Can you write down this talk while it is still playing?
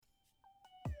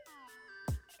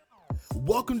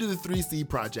Welcome to the 3C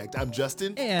Project. I'm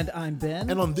Justin. And I'm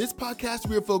Ben. And on this podcast,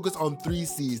 we are focused on 3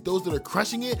 C's, those that are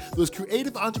crushing it, those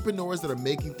creative entrepreneurs that are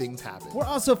making things happen. We're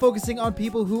also focusing on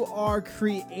people who are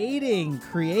creating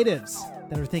creatives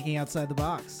that are thinking outside the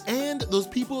box. And those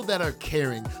people that are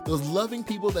caring, those loving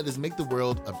people that just make the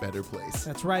world a better place.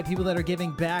 That's right, people that are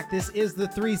giving back. This is the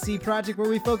 3C Project, where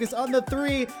we focus on the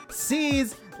 3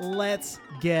 C's. Let's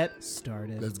get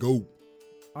started. Let's go.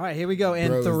 All right, here we go. And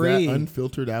Bro, 3. Is that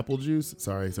unfiltered apple juice?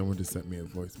 Sorry, someone just sent me a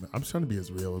voicemail. I'm trying to be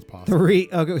as real as possible. 3.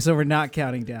 Okay, so we're not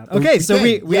counting down. Okay, so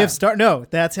we have start. No,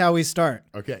 that's how we start.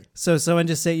 Okay. So someone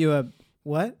just sent you a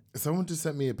what? Someone just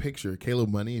sent me a picture. Caleb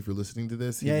Money, if you're listening to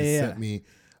this, he sent me.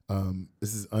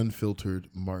 This is unfiltered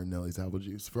Martinelli's apple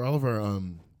juice. For all of our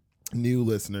new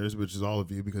listeners, which is all of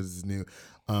you because it's new,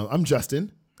 I'm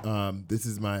Justin. This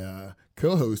is my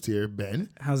co-host here, Ben.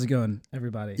 How's it going,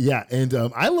 everybody? Yeah, and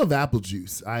I love apple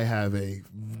juice. I have a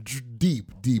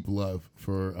deep love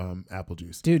for apple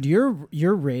juice. Dude, your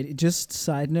radio. Just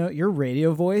side note, your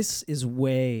radio voice is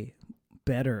way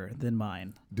better than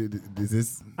mine. Dude, is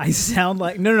this? I sound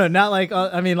like no, not like.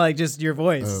 I mean, like just your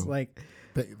voice, like.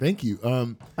 Thank you.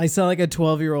 I sound like a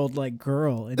 12-year-old like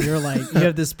girl, and you're like you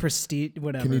have this prestige,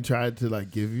 whatever. Can you try to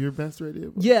like give your best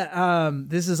radio voice? Yeah.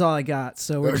 This is all I got,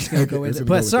 so we're just gonna go with it.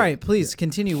 But sorry, please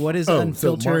continue. What is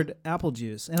unfiltered apple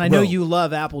juice? And I know you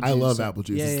love apple juice. I love apple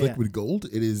juice. It's liquid liquid gold.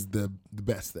 It is the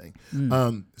best thing.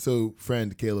 So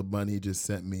friend Caleb Bunny just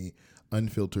sent me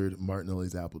unfiltered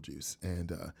Martinelli's apple juice,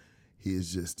 and he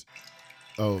is just.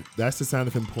 Oh, that's the sound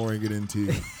of him pouring it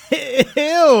into.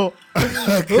 Ew.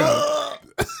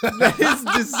 That is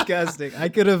disgusting. I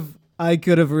could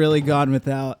have really gone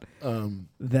without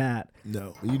that.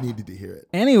 No, you needed to hear it.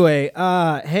 Anyway,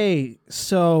 hey,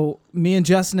 so me and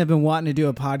Justin have been wanting to do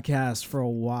a podcast for a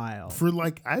while.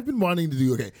 I've been wanting to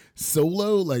do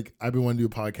solo. Like I've been wanting to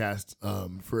do a podcast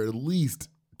for at least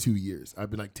 2 years. I've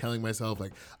been like telling myself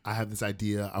like I have this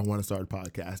idea. I want to start a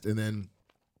podcast, and then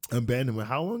Ben,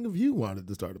 how long have you wanted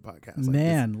to start a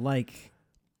podcast? Like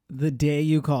the day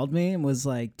you called me and was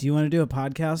like, "Do you want to do a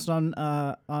podcast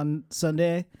on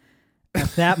Sunday?" At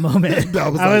that moment,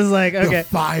 I was like, "Okay." The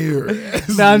fire.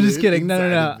 No, I'm just kidding. No.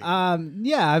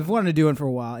 Yeah, I've wanted to do it for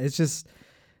a while.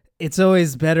 It's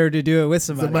always better to do it with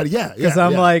somebody. Yeah. Because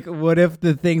I'm like, what if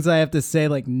the things I have to say,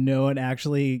 like, no one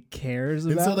actually cares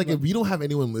about? And so, like, if we don't have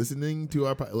anyone listening to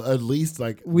our podcast, at least,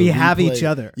 like, we have each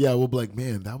other. Yeah, we'll be like,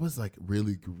 man, that was, like,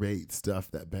 really great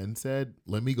stuff that Ben said.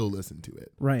 Let me go listen to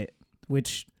it. Right.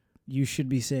 Which you should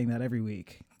be saying that every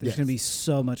week. There's going to be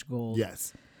so much gold.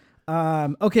 Yes.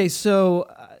 Okay, so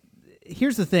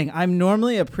here's the thing. I'm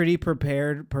normally a pretty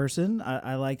prepared person.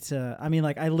 I like to,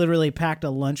 I literally packed a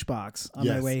lunchbox on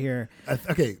my way here.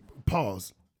 Okay,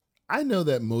 pause. I know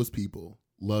that most people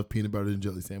love peanut butter and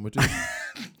jelly sandwiches.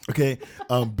 Okay,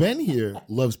 Ben here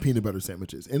loves peanut butter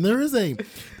sandwiches, and there's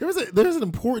an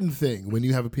important thing when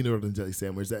you have a peanut butter and jelly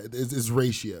sandwich that is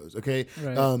ratios. Okay,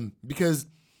 right. Because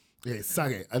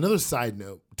another side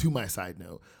note to my side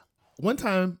note. One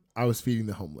time I was feeding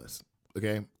the homeless.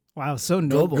 Okay. Wow, so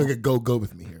noble. Go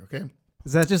with me here. Okay.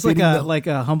 Is that just like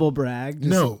a humble brag?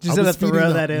 Just to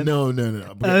throw that in. No.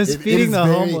 I was feeding the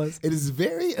homeless. It is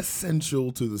very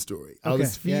essential to the story. I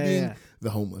was feeding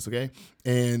the homeless. Okay,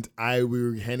 and we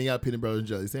were handing out peanut butter and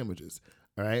jelly sandwiches.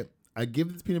 All right. I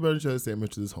give this peanut butter and jelly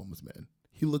sandwich to this homeless man.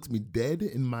 He looks me dead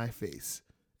in my face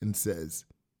and says,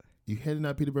 "You handing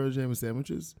out peanut butter and jelly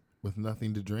sandwiches with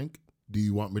nothing to drink? Do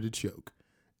you want me to choke?"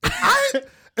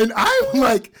 And I'm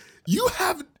like, you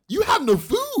have no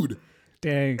food.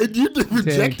 Dang. And you're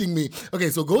rejecting me. Okay,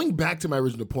 so going back to my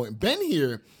original point, Ben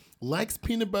here likes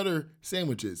peanut butter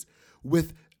sandwiches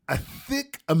with a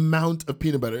thick amount of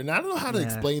peanut butter. And I don't know how to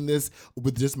explain this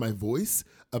with just my voice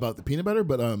about the peanut butter,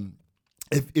 but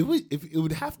if it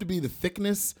would have to be the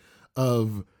thickness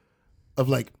of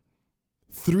like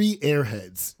 3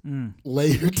 Airheads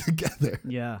layered together.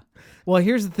 Yeah. Well,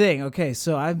 here's the thing. Okay,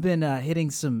 so I've been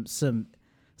hitting some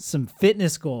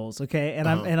fitness goals. Okay, and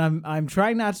I'm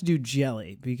trying not to do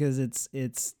jelly because I'm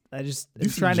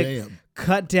trying to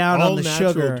cut down on the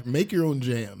sugar. Make your own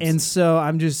jams. And so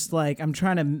I'm just like I'm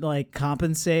trying to like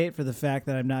compensate for the fact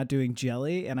that I'm not doing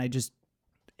jelly. And I just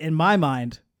in my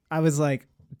mind I was like,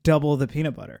 double the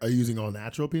peanut butter. Are you using all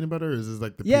natural peanut butter, or is this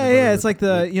like the peanut butter? Yeah, it's like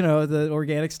the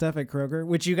organic stuff at Kroger,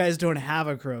 which you guys don't have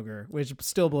at Kroger, which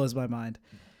still blows my mind.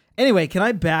 Anyway, can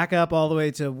I back up all the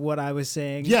way to what I was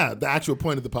saying? Yeah, the actual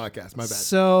point of the podcast. My bad.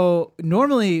 So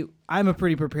normally I'm a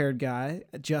pretty prepared guy.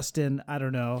 Justin, I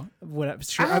don't know. I'm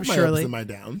surely ups and my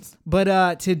downs.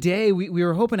 But today we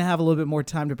were hoping to have a little bit more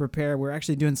time to prepare. We're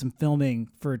actually doing some filming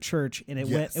for a church, and it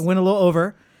went a little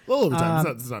over. A little overtime.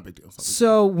 It's not a big deal.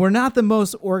 So we're not the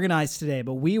most organized today,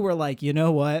 but we were like, you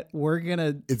know what?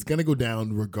 It's gonna go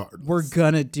down regardless. We're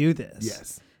gonna do this.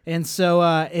 Yes. And so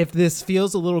if this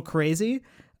feels a little crazy,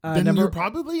 then you're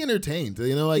probably entertained.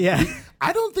 You know, like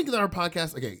I don't think that our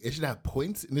podcast. Okay, it should have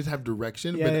points and it should have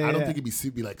direction, but I don't think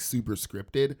it'd be like super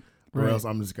scripted, or else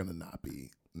I'm just gonna not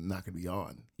gonna be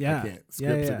on. Yeah, I can't.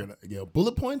 Scripts are gonna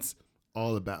bullet points.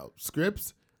 All about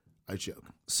scripts. I joke.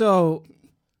 So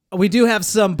we do have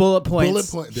some bullet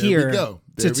points here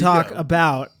to talk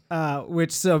about,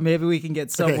 which so maybe we can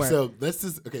get somewhere. Okay, so let's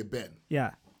just Ben.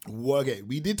 Yeah. Well, okay,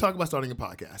 we did talk about starting a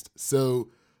podcast. So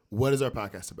what is our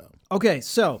podcast about? Okay,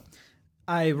 so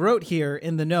I wrote here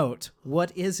in the note,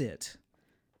 what is it?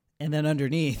 And then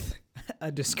underneath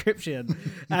a description,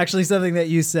 actually something that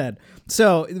you said.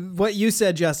 So what you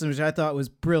said, Justin, which I thought was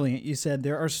brilliant, you said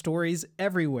there are stories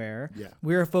everywhere. Yeah.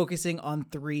 We're focusing on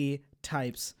 3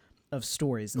 types of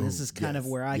stories. And this is kind of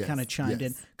where I kind of chimed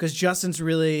in, because Justin's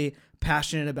really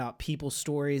passionate about people's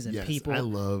stories and people. I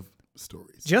love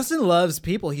stories. Justin loves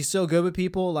people. He's so good with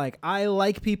people. Like, I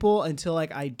like people until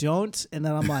like I don't, and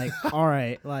then I'm like, all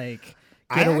right, like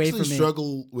get away from me. I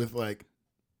struggle with like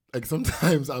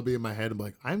sometimes I'll be in my head, I'm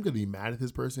like, I'm gonna be mad at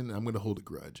this person and I'm gonna hold a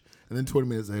grudge. And then 20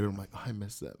 minutes later I'm like, oh, I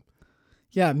missed them.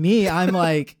 Yeah, me, I'm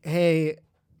like, hey,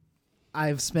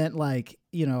 I've spent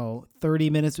 30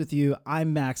 minutes with you.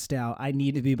 I'm maxed out. I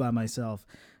need to be by myself.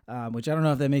 Which I don't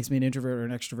know if that makes me an introvert or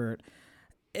an extrovert.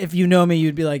 If you know me,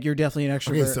 you'd be like, you're definitely an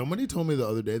extrovert. Okay, somebody told me the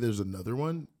other day there's another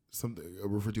one, something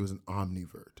referred to as an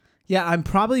omnivert. Yeah, I'm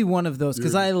probably one of those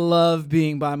because I love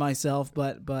being by myself,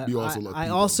 but I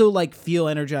also feel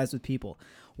energized with people.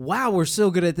 Wow, we're so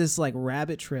good at this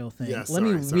rabbit trail thing. Yeah, Let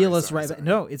me reel us right back.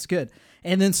 No, it's good.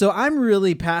 And then so I'm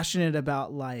really passionate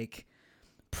about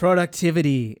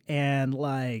productivity and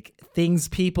things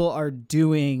people are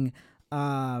doing.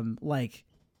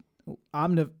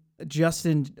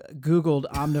 Justin Googled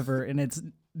omnivore and it's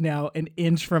now an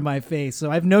inch from my face, so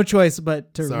I have no choice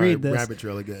but to read this. Rabbit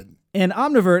trail again. An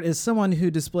omnivert is someone who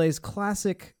displays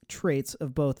classic traits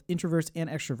of both introverts and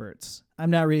extroverts. I'm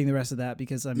not reading the rest of that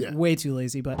because I'm way too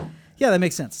lazy, but yeah, that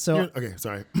makes sense. So okay,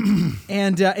 sorry.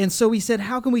 and so we said,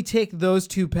 how can we take those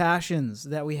 2 passions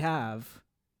that we have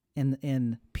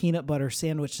and peanut butter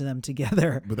sandwich them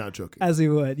together without joking, as we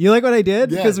would. You like what I did?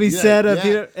 Because we said a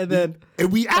peanut, and then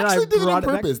we actually did it on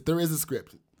purpose. There is a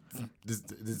script.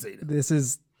 This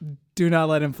is, do not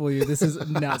let him fool you. This is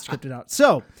not scripted out.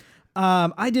 So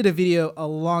I did a video a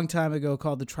long time ago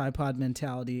called The Tripod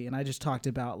Mentality, and I just talked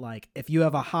about if you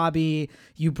have a hobby,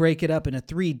 you break it up into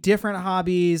 3 different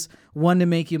hobbies, one to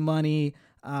make you money,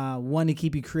 one to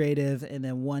keep you creative, and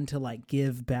then one to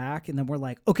give back. And then we're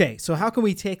like, okay, so how can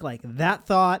we take that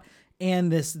thought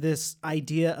and this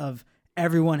idea of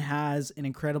everyone has an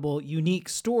incredible, unique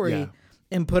story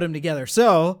and put them together?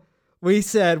 So we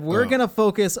said we're going to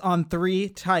focus on 3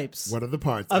 types. What are the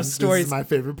parts of stories? This is my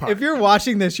favorite part. If you're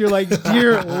watching this, you're like,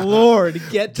 dear Lord,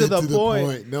 get to the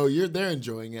point. No, they're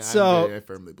enjoying it. I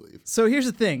firmly believe. So here's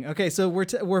the thing. Okay, so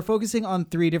we're focusing on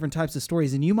 3 different types of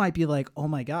stories, and you might be like, oh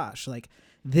my gosh,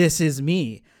 this is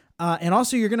me. And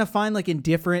also you're going to find in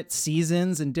different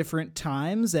seasons and different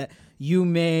times that you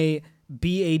may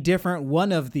be a different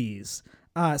one of these.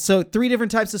 So 3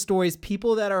 different types of stories,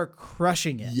 people that are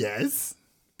crushing it. Yes.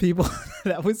 People,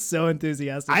 that was so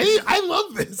enthusiastic. I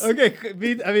love this. Okay,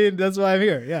 I mean that's why I'm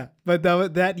here. Yeah, but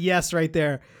that yes right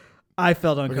there, I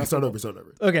felt uncomfortable. Okay, start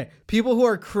over. Okay, people who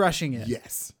are crushing it.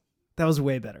 Yes. That was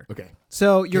way better. Okay.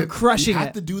 So you're crushing it. You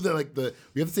have to do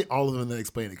we have to say all of them and then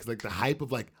explain it, because the hype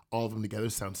of all of them together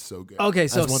sounds so good. Okay,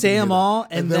 so say them all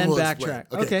and then we'll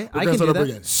backtrack. Okay, I can do that.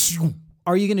 Again.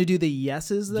 Are you going to do the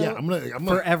yeses though? Yeah, I'm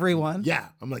for everyone. Yeah,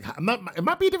 I'm not. It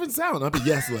might be a different sound. I'll be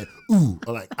yes, ooh,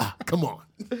 or come on.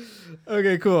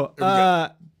 Okay, cool.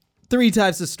 3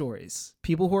 types of stories: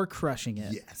 people who are crushing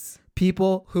it. Yes.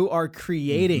 People who are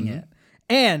creating it,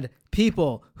 and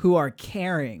people who are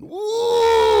caring.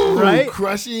 Ooh, right?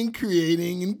 Crushing,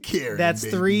 creating, and caring. That's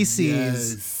baby. 3 C's.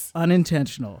 Yes.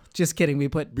 Unintentional. Just kidding. We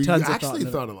put tons of thought into it. I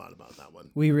actually thought a lot about that one.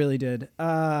 We really did.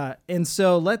 And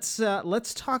so let's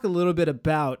talk a little bit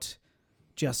about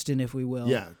Justin, if we will.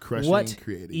 Yeah, crushing, what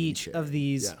creating, each of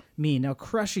these mean. Now,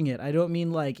 crushing it, I don't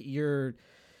mean you're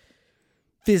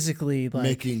physically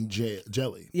making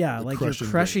jelly. Yeah, you're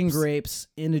crushing grapes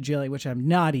into jelly, which I'm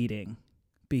not eating.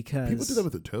 Because people do that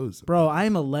with their toes. Bro, I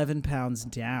am 11 pounds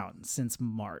down since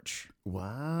March.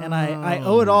 Wow. And I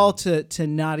owe it all to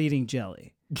not eating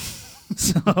jelly.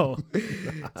 So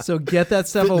get that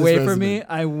stuff away from me.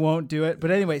 I won't do it.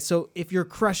 But anyway, so if you're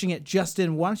crushing it,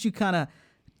 Justin, why don't you kind of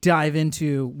dive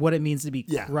into what it means to be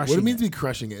crushing what it means to be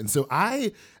crushing it. And so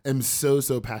I am so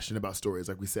passionate about stories,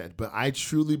 like we said, but I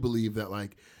truly believe that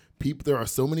like there are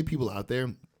so many people out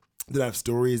there that have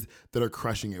stories that are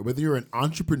crushing it. Whether you're an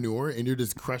entrepreneur and you're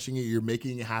just crushing it, you're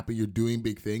making it happen, you're doing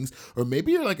big things, or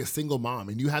maybe you're like a single mom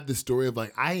and you have this story of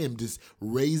like, I am just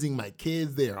raising my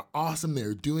kids. They are awesome.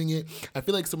 They're doing it. I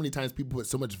feel like so many times people put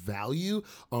so much value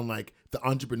on like the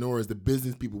entrepreneurs, the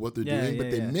business people, what they're doing,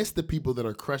 but they miss the people that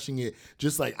are crushing it.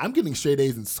 Just like I'm getting straight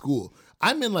A's in school.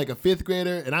 I'm in like a 5th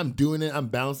grader and I'm doing it. I'm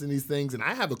balancing these things and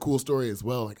I have a cool story as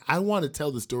well. Like I want to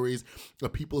tell the stories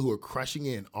of people who are crushing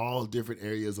it in all different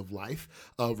areas of life,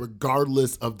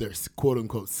 regardless of their quote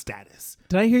unquote status.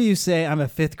 Did I hear you say I'm a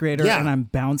 5th grader and I'm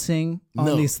bouncing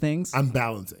on these things? I'm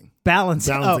balancing.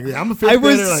 Balancing. Oh, I'm a 5th grader. I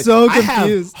was so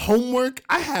confused. I have homework.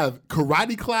 I have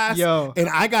karate class. And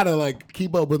I gotta like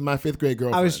keep up with my 5th grade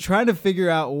girlfriend. I was trying to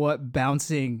figure out what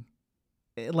bouncing,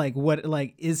 like what,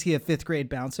 like is he a 5th grade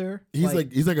bouncer? He's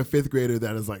like a 5th grader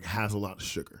that is like has a lot of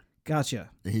sugar. Gotcha.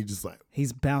 And he just like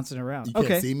he's bouncing around. You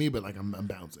can't see me, but like I'm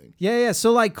bouncing. Yeah.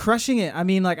 So like crushing it. I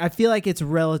mean, like I feel like it's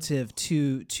relative to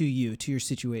you, to your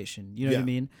situation. You know what I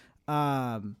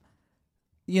mean?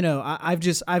 You know,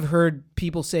 I've heard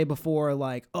people say before,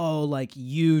 like, oh, like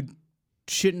you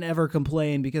shouldn't ever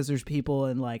complain because there's people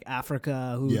in like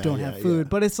Africa who don't have food.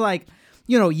 But it's like,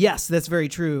 you know, yes, that's very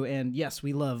true. And yes,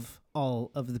 we love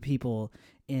all of the people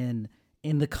in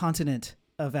the continent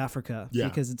of Africa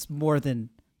because it's more than,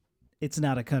 it's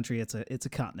not a country, it's a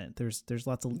continent. There's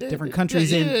lots of different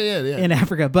countries in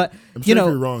Africa. But I'm sure if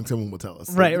you're wrong, someone will tell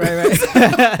us. Right.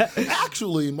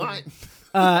 Actually, mine.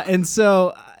 And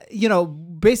so, you know,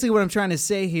 basically what I'm trying to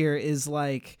say here is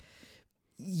like,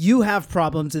 you have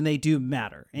problems and they do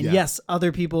matter. And yes,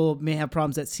 other people may have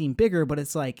problems that seem bigger, but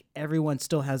it's like everyone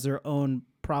still has their own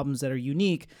problems that are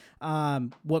unique.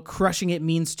 What crushing it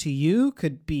means to you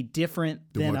could be different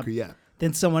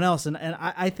than someone else. And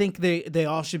I think they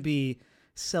all should be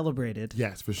celebrated.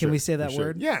 Yes, for sure. Can we say that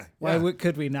word? Yeah. Why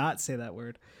could we not say that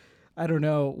word? I don't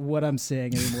know what I'm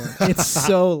saying anymore. It's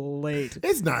so late.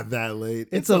 It's not that late.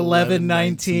 It's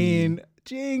 11:19.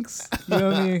 Jinx. You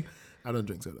know me. I don't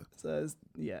drink soda. So,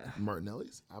 yeah.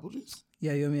 Martinelli's apple juice.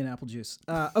 Yeah, you owe me an apple juice.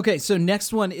 Okay, so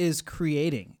next one is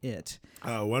creating it.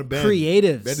 What Ben?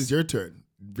 Creatives. Ben, it's your turn.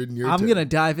 I'm gonna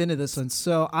dive into this one.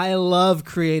 So I love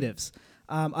creatives.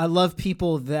 I love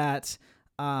people that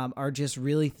are just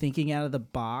really thinking out of the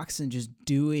box and just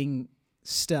doing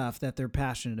stuff that they're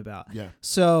passionate about. Yeah.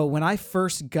 So when I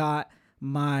first got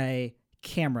my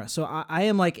camera, so I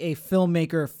am like a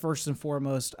filmmaker first and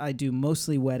foremost. I do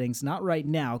mostly weddings, not right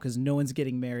now because no one's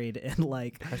getting married and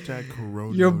like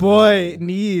 #Corona. Your boy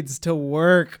needs to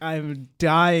work. I'm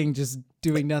dying just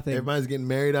doing nothing. Everybody's getting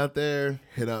married out there.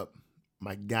 Hit up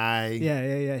my guy.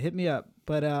 Yeah. Hit me up.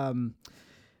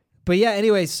 But yeah,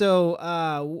 anyway, so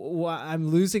I'm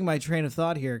losing my train of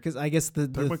thought here because I guess the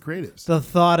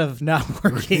thought of not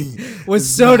working was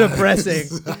so depressing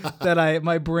that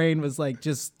my brain was like,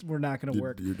 just we're not going to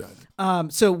work. You're done.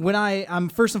 So when I'm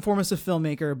first and foremost a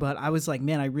filmmaker, but I was like,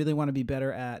 man, I really want to be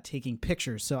better at taking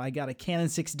pictures. So I got a Canon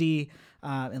 6D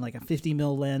and like a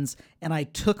 50mm lens, and I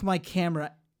took my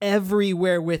camera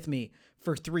everywhere with me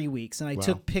for 3 weeks, and I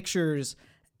took pictures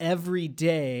every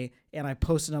day and I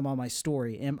posted them on my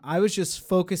story. And I was just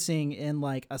focusing in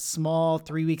like a small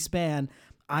 3-week span.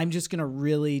 I'm just going to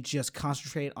really just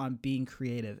concentrate on being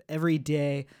creative. Every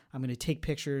day I'm going to take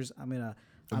pictures. I'm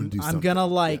going to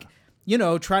like, you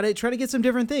know, try to get some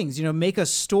different things, you know, make a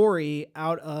story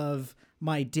out of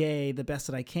my day the best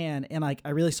that I can. And like, I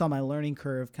really saw my learning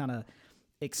curve kind of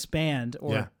expand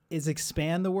Is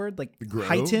expand the word? Like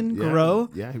heighten, grow?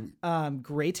 Yeah.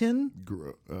 Greaten?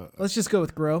 Grow. Let's just go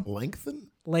with grow.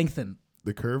 Lengthen.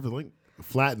 The curve,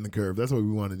 flatten the curve. That's what we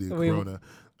want to do, Corona.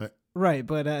 Right,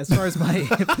 but as far as my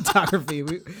photography,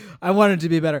 I wanted to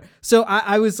be better. So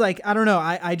I was like, I don't know.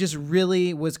 I just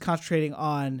really was concentrating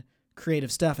on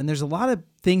creative stuff. And there's a lot of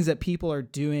things that people are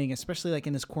doing, especially like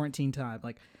in this quarantine time.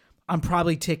 Like I'm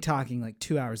probably TikToking like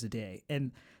 2 hours a day.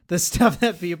 And the stuff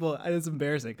that people, it's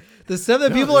embarrassing. The stuff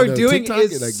that people are doing TikTok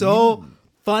is like so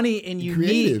funny and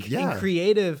unique and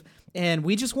creative. And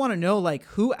we just want to know like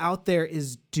who out there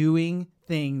is doing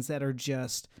things that are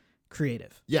just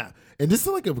creative. Yeah. And this is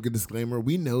like a disclaimer.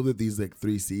 We know that these like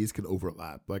 3 C's can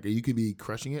overlap. Like you could be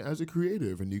crushing it as a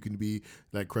creative and you can be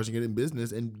like crushing it in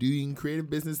business and doing creative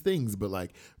business things. But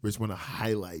like we just want to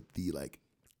highlight the like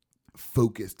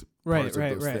focused parts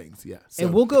of those things. Yeah. So.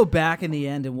 And we'll go back in the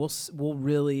end and we'll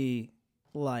really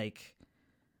like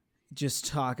just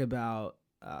talk about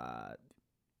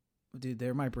Dude,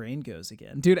 there my brain goes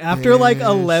again. Dude, after like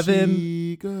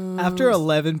 11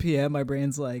 p.m., my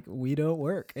brain's like, we don't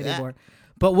work anymore.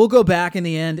 But we'll go back in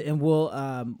the end and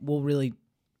we'll really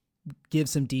give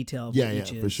some detail of what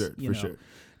each is. For sure.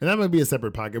 And that might be a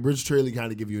separate podcast. We're just trying to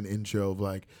kind of give you an intro of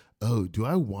like, oh, do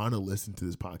I want to listen to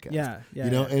this podcast? Yeah.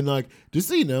 And like, just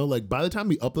so you know, like by the time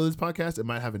we upload this podcast, it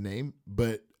might have a name,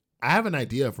 but I have an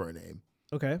idea for a name.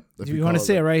 Okay. Do you want to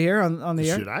say it right here on the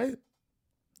air? Should I?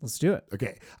 Let's do it.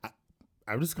 Okay.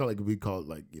 I would just call we call it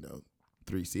like,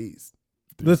 3 C's.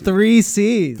 The 3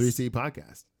 C's. 3C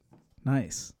podcast.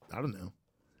 Nice. I don't know.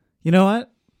 You know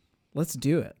what? Let's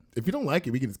do it. If you don't like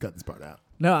it, we can just cut this part out.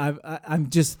 No, I'm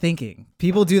just thinking.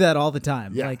 People do that all the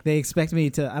time. Yeah. Like they expect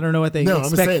me to. I don't know what they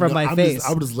expect from my face.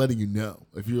 I'm just letting you know.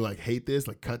 If you're like hate this,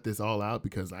 like cut this all out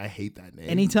because I hate that name.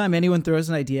 Anytime anyone throws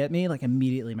an idea at me, like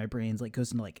immediately my brain's like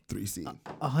goes into like 3C,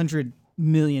 100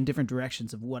 million different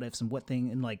directions of what ifs and what thing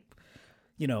and like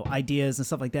ideas and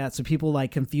stuff like that. So people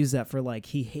like confuse that for like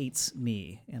he hates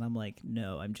me, and I'm like,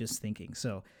 no, I'm just thinking.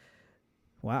 So.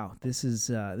 Wow, this is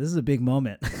a big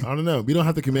moment. I don't know. We don't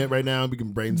have to commit right now. We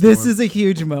can brainstorm. This is a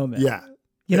huge moment. Yeah.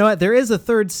 You know what? There is a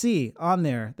third C on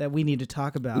there that we need to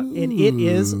talk about. Ooh. And it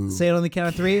is, say it on the count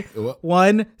of 3.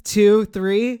 1, 2,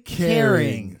 3.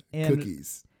 Caring.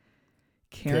 Cookies.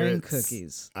 Caring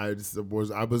cookies. I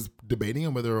was debating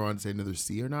on whether I wanted to say another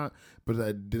C or not, but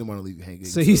I didn't want to leave you hanging.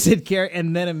 So you said caring,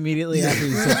 and then immediately after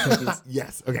you said cookies.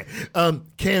 Yes. Okay.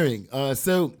 Caring.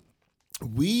 So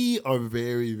we are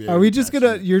very, very. Are we just passionate.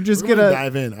 gonna? You're just gonna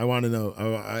dive in. I want to know.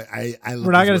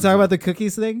 We're not gonna talk about the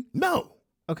cookies thing. No.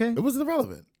 Okay. It wasn't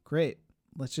irrelevant. Great.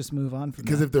 Let's just move on from.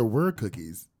 Because if there were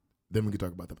cookies, then we could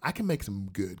talk about them. I can make some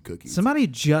good cookies. Somebody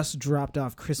just dropped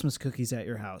off Christmas cookies at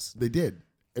your house. They did.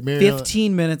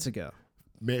 15 minutes ago.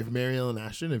 Mary Ellen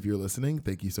Ashton, if you're listening,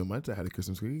 thank you so much. I had a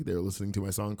Christmas cookie. They were listening to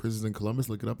my song "Christmas in Columbus."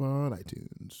 Look it up on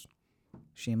iTunes.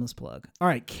 Shameless plug. All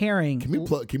right, caring. Can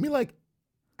we like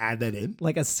add that in?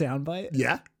 Like a soundbite?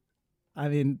 Yeah. I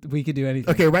mean, we could do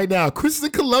anything. Okay, right now, Christmas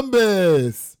in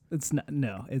Columbus. It's not.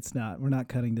 No, it's not. We're not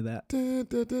cutting to that.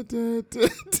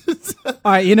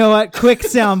 All right, you know what? Quick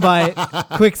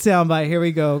soundbite. Here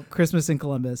we go. Christmas in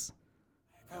Columbus.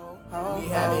 We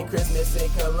having Christmas in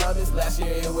Columbus. Last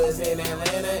year it was in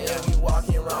Atlanta, and we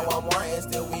walking around Walmart and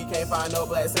still we can't find no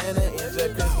Black Santa. It's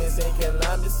just Christmas in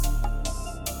Columbus.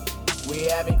 We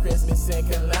having Christmas in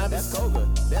Columbus.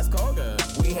 That's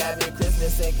Colga. We having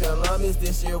Christmas in Columbus.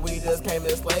 This year we just came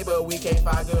to slay, but we can't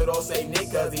find good old Saint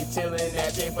Nick, cause he chillin'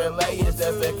 at Chick-fil-A. It's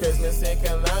just a Christmas in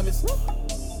Columbus.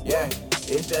 Yeah,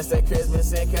 it's just a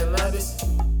Christmas in Columbus.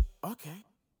 Okay.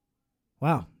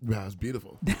 Wow. That was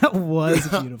beautiful. That was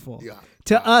beautiful. Yeah.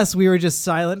 To us, we were just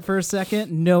silent for a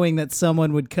second, knowing that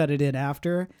someone would cut it in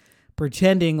after,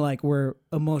 pretending like we're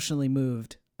emotionally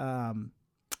moved.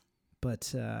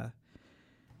 But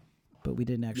we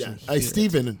didn't actually hear it.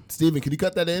 Steven, can you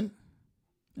cut that in?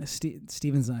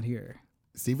 Steven's not here.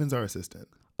 Steven's our assistant.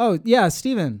 Oh, yeah,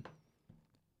 Steven.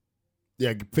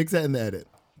 Yeah, fix that in the edit.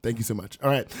 Thank you so much. All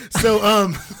right.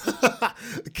 So,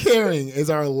 caring is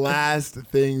our last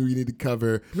thing we need to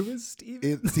cover. Who is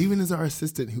Steven? Steven is our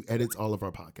assistant who edits all of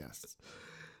our podcasts.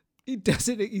 He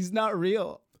doesn't. He's not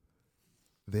real.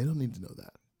 They don't need to know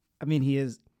that. I mean,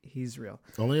 he's real.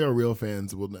 Only our real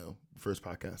fans will know. First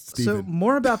podcast. Steven. So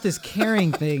more about this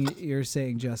caring thing you're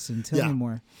saying, Justin. Tell me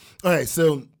more. All right.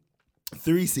 So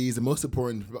 3 C's, the most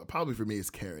important probably for me is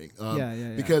caring.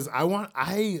 Because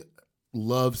I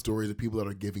love stories of people that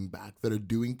are giving back, that are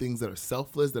doing things that are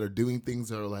selfless, that are doing things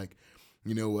that are like,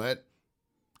 you know what?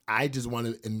 I just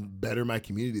want to better my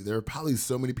community. There are probably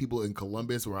so many people in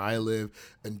Columbus where I live,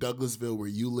 in Douglasville where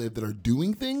you live, that are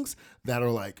doing things that are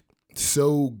like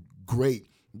so great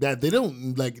that they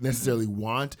don't like necessarily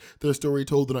want their story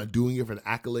told. They're not doing it for the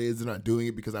accolades. They're not doing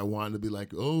it because I want to be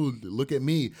like, oh, look at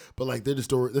me. But like their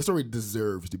story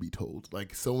deserves to be told.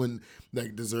 Like someone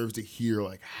like deserves to hear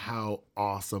like how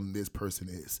awesome this person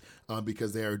is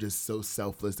because they are just so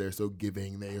selfless. They're so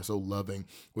giving. They are so loving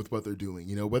with what they're doing.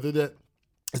 You know, whether that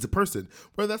is a person,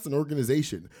 whether that's an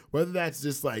organization, whether that's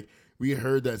just like we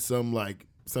heard that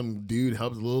some dude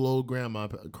helps a little old grandma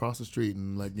across the street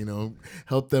and like, you know,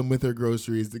 help them with their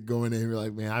groceries to go in and you're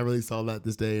like, man, I really saw that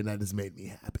this day and that just made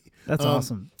me happy. That's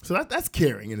awesome. So that's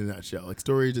caring in a nutshell. Like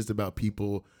story just about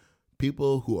people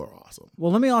who are awesome.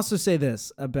 Well, let me also say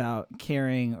this about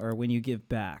caring or when you give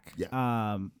back.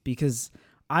 Yeah. Because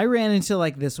I ran into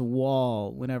like this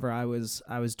wall whenever I was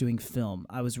doing film.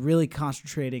 I was really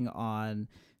concentrating on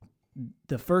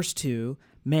the first two.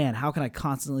 Man, how can I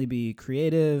constantly be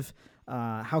creative?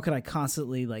 How can I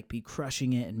constantly like be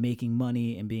crushing it and making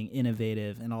money and being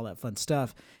innovative and all that fun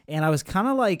stuff? And I was kind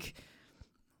of like,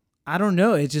 I don't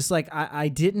know. It's just like I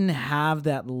didn't have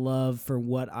that love for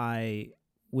what I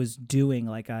was doing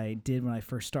like I did when I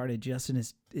first started. Justin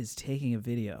is taking a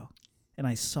video, and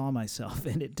I saw myself,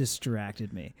 and it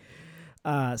distracted me.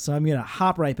 So I'm gonna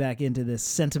hop right back into this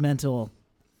sentimental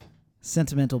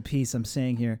piece I'm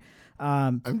saying here.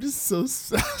 I'm just so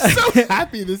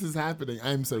happy this is happening.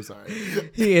 I'm so sorry.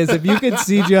 He is. If you could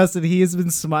see Justin, he has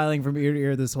been smiling from ear to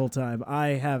ear this whole time. I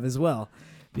have as well,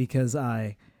 because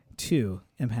I too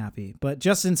am happy. But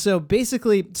Justin, so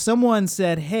basically someone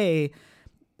said, hey,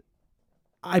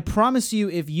 I promise you,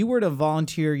 if you were to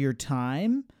volunteer your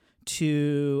time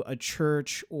to a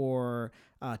church or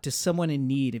to someone in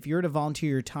need, if you were to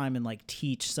volunteer your time and like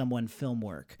teach someone film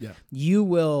work, you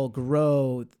will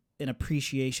grow an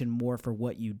appreciation more for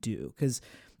what you do, because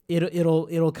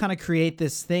it'll kind of create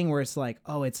this thing where it's like,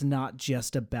 oh, it's not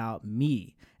just about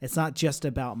me. It's not just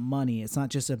about money. It's not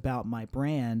just about my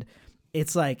brand.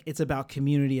 It's like, it's about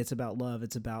community. It's about love.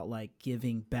 It's about like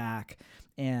giving back.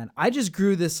 And I just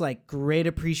grew this like great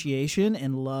appreciation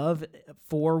and love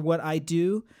for what I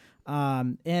do.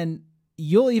 And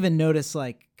you'll even notice,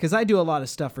 like, cause I do a lot of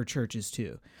stuff for churches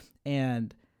too.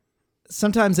 And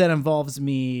sometimes that involves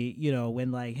me,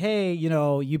 when like, hey,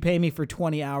 you pay me for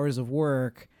 20 hours of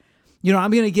work,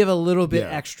 I'm going to give a little bit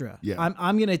extra. Yeah.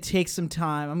 I'm going to take some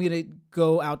time. I'm going to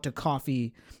go out to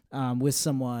coffee with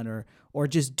someone or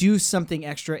just do something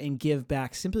extra and give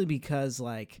back, simply because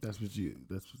like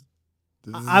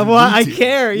I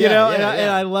care, and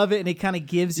I love it. And it kind of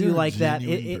gives you like that.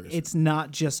 It's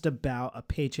not just about a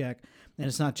paycheck, and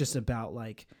it's not just about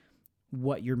like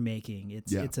what you're making.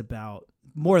 It's about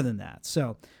more than that.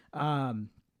 So,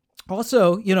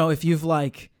 also, if you've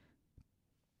like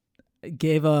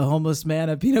gave a homeless man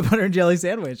a peanut butter and jelly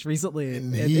sandwich recently,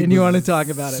 and you want to talk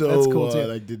about it, that's cool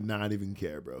too. I did not even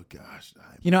care, bro. Gosh.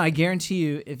 I guarantee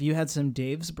you, if you had some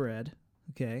Dave's bread,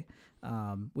 okay,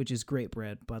 which is great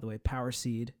bread, by the way, Power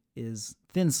Seed is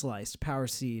thin sliced. Power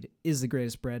Seed is the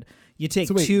greatest bread. You take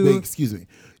wait, excuse me.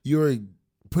 You're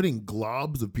putting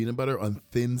globs of peanut butter on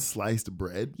thin sliced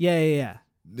bread? Yeah.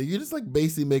 You're just like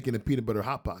basically making a peanut butter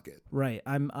hot pocket. Right.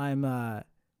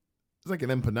 It's like an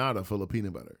empanada full of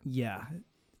peanut butter. Yeah.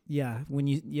 Yeah.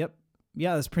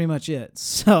 Yeah, that's pretty much it.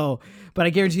 So, but I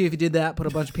guarantee you, if you did that, put a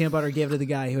bunch of peanut butter, gave it to the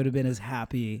guy, he would have been as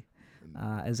happy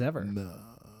as ever.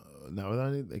 No,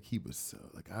 without it, like he was so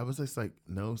like, I was just like,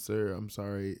 no, sir, I'm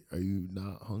sorry. Are you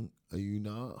not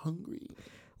hungry?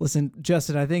 Listen,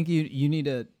 Justin, I think you need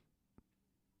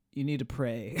to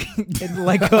pray and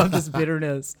let go of this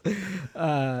bitterness.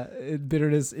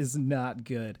 Bitterness is not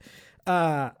good.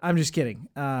 I'm just kidding.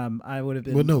 I would have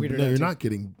been. Well, no, you're not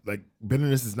kidding. Like,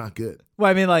 bitterness is not good. Well,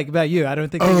 I mean, like about you. I don't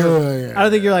think that I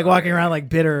don't think you're like walking around like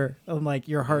bitter. And like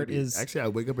your heart is. Actually, I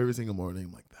wake up every single morning.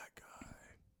 I'm like, that guy.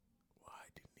 Why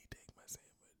didn't he take my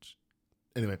sandwich?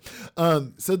 Anyway,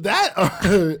 so that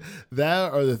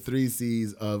are the 3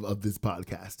 C's of this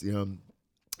podcast.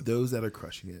 Those that are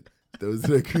crushing it, those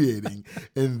that are creating,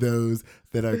 and those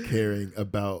that are caring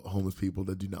about homeless people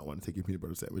that do not want to take your peanut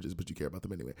butter sandwiches, but you care about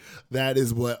them anyway. That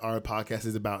is what our podcast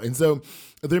is about. And so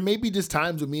there may be just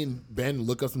times when me and Ben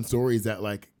look up some stories that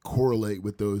like correlate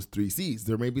with those 3 C's.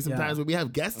 There may be some times when we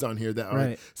have guests on here that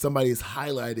are somebody is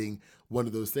highlighting one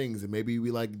of those things, and maybe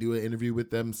we like do an interview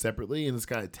with them separately and just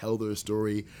kind of tell their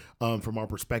story from our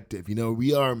perspective.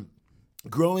 We are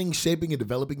growing, shaping, and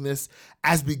developing this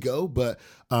as we go, but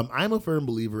I'm a firm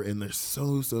believer in there's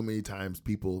so many times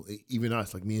people, even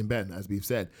us, like me and Ben, as we've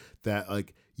said, that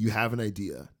like you have an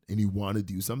idea and you want to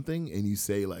do something and you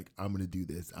say like, I'm going to do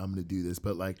this,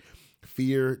 but like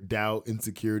fear, doubt,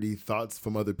 insecurity, thoughts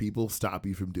from other people stop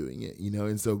you from doing it,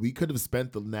 and so we could have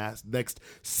spent the next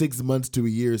 6 months to a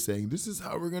year saying, this is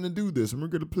how we're going to do this, and we're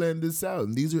going to plan this out,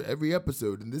 and these are every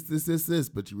episode, and this,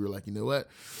 but you were like, you know what,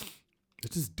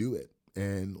 let's just do it.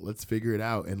 And let's figure it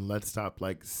out, and let's stop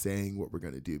like saying what we're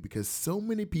going to do, because so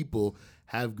many people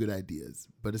have good ideas,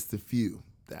 but it's the few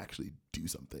that actually do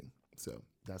something. So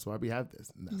that's why we have this.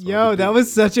 Yo, that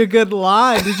was such a good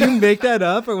line. Did you make that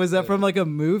up, or was that from like a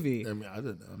movie? I mean, I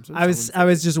don't know. I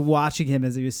was just watching him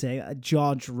as he was saying, a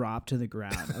jaw dropped to the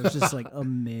ground. I was just like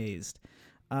amazed.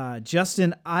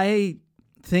 Justin, I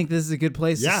think this is a good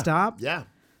place to stop. Yeah.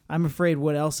 I'm afraid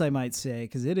what else I might say,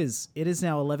 because it is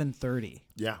now 11:30.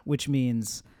 Yeah. Which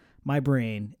means my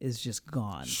brain is just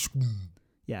gone.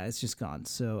 Yeah, it's just gone.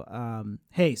 So,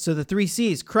 hey, so the 3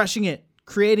 C's: crushing it,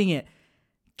 creating it,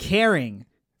 caring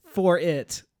for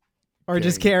it, or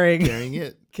just caring. Carrying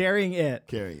it. Carrying it.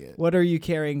 Carrying it. What are you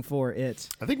caring for it?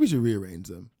 I think we should rearrange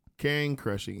them. Caring,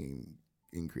 crushing,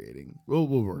 and creating. We'll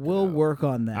work. We'll work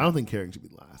on that. I don't think caring should be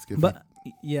last.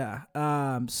 Yeah.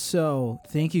 So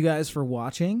thank you guys for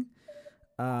watching.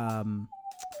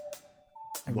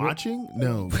 Watching?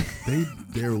 No,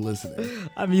 they're listening.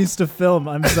 I'm used to film.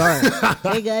 I'm sorry.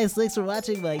 Hey guys, thanks for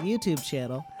watching my YouTube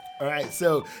channel. All right,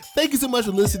 so thank you so much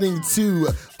for listening to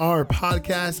our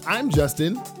podcast. I'm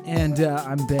Justin, and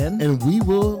I'm Ben, and we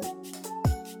will.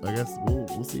 I guess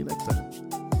we'll see you next time.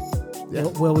 Yeah.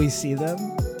 Will we see them?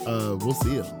 We'll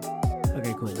see them.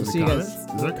 Okay, cool. We'll see you guys.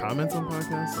 Is there comments on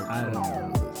podcasts? Like,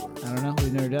 I don't know.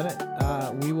 We've never done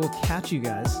it. We will catch you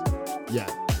guys. Yeah.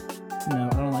 No,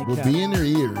 I don't like that. We'll be in your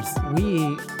ears.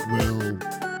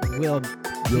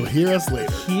 You'll hear us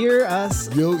later. Hear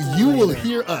us. You will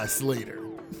hear us later.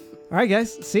 All right,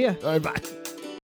 guys. See ya. All right, bye.